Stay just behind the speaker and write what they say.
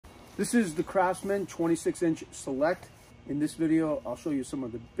This is the Craftsman 26-inch Select. In this video, I'll show you some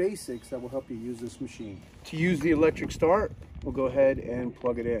of the basics that will help you use this machine. To use the electric start, we'll go ahead and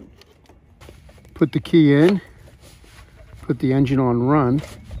plug it in. Put the key in, put the engine on run,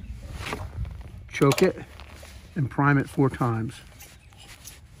 choke it, and prime it 4 times.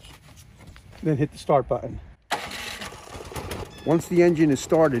 Then hit the start button. Once the engine is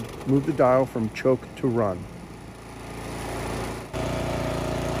started, move the dial from choke to run.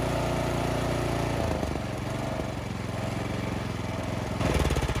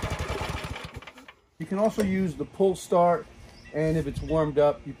 You can also use the pull start, and if it's warmed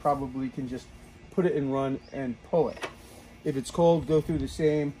up, you probably can just put it in run and pull it. If it's cold, go through the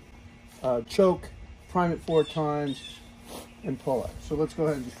same choke, prime it 4 times, and pull it. So let's go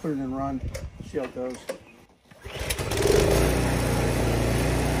ahead and just put it in run, see how it goes.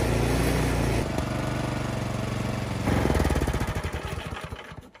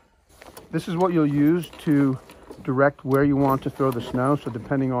 This is what you'll use to direct where you want to throw the snow. So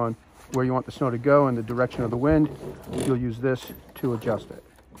depending on where you want the snow to go and the direction of the wind, you'll use this to adjust it.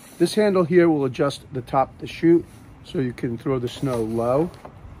 This handle here will adjust the top of the chute so you can throw the snow low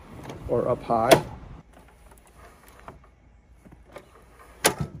or up high.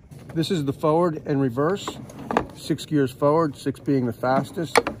 This is the forward and reverse. 6 gears forward, 6 being the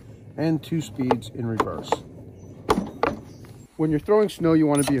fastest, and 2 speeds in reverse. When you're throwing snow, you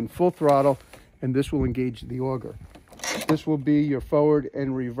want to be in full throttle, and this will engage the auger. This will be your forward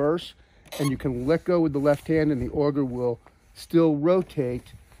and reverse, and you can let go with the left hand and the auger will still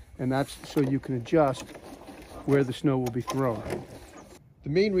rotate, and that's so you can adjust where the snow will be thrown. The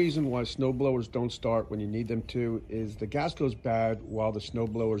main reason why snowblowers don't start when you need them to is the gas goes bad while the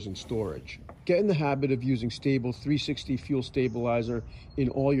snowblower's in storage. Get in the habit of using stable 360 fuel stabilizer in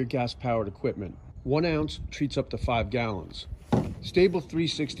all your gas-powered equipment. 1 ounce treats up to 5 gallons. Stable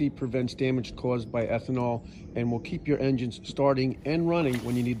 360 prevents damage caused by ethanol and will keep your engines starting and running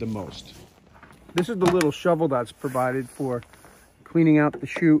when you need them most. This is the little shovel that's provided for cleaning out the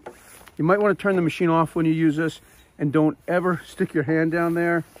chute. You might want to turn the machine off when you use this, and don't ever stick your hand down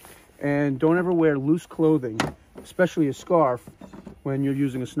there, and don't ever wear loose clothing, especially a scarf, when you're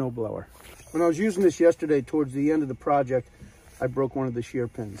using a snowblower. When I was using this yesterday towards the end of the project, I broke one of the shear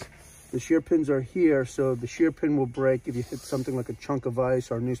pins. The shear pins are here, so the shear pin will break if you hit something like a chunk of ice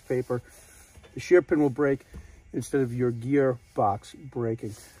or newspaper. The shear pin will break instead of your gear box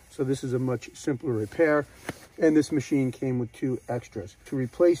breaking. So this is a much simpler repair, and this machine came with 2 extras. To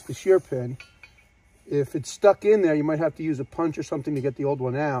replace the shear pin, if it's stuck in there, you might have to use a punch or something to get the old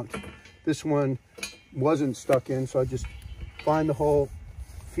one out. This one wasn't stuck in, so I just find the hole,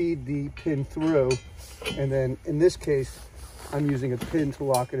 feed the pin through, and then in this case, I'm using a pin to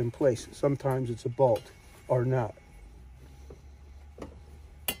lock it in place. Sometimes it's a bolt or nut.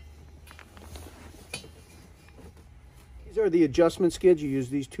 These are the adjustment skids. You use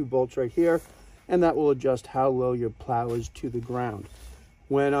these 2 bolts right here, and that will adjust how low your plow is to the ground.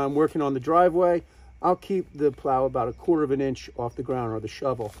 When I'm working on the driveway, I'll keep the plow about 1/4 of an inch off the ground, or the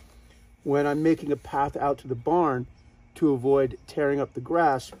shovel. When I'm making a path out to the barn to avoid tearing up the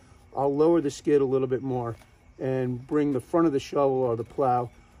grass, I'll lower the skid a little bit more and bring the front of the shovel or the plow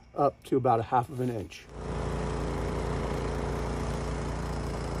up to about 1/2 of an inch.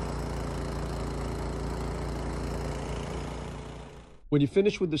 When you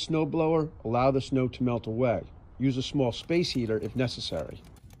finish with the snowblower, allow the snow to melt away. Use a small space heater if necessary.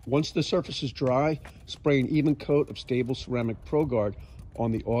 Once the surface is dry, spray an even coat of stable ceramic ProGuard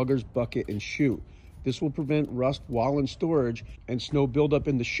on the augers, bucket, and chute. This will prevent rust while in storage and snow buildup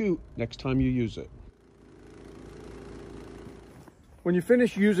in the chute next time you use it. When you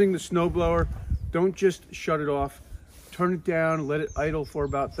finish using the snowblower, don't just shut it off. Turn it down, let it idle for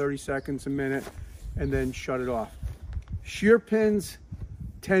about 30 seconds, a minute, and then shut it off. Shear pins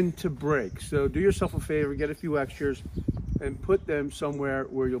tend to break, so do yourself a favor, get a few extras, and put them somewhere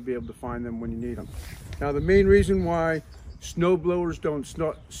where you'll be able to find them when you need them. Now, the main reason why snowblowers don't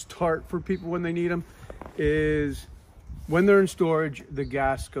start for people when they need them is when they're in storage, the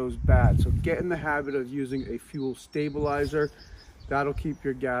gas goes bad. So get in the habit of using a fuel stabilizer. That'll keep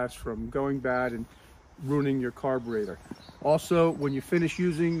your gas from going bad and ruining your carburetor. Also, when you finish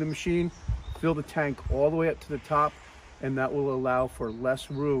using the machine, fill the tank all the way up to the top, and that will allow for less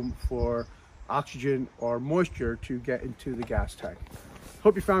room for oxygen or moisture to get into the gas tank.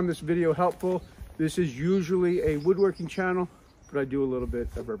 Hope you found this video helpful. This is usually a woodworking channel, but I do a little bit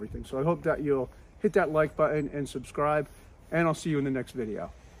of everything. So I hope that you'll hit that like button and subscribe, and I'll see you in the next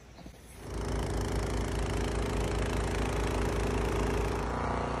video.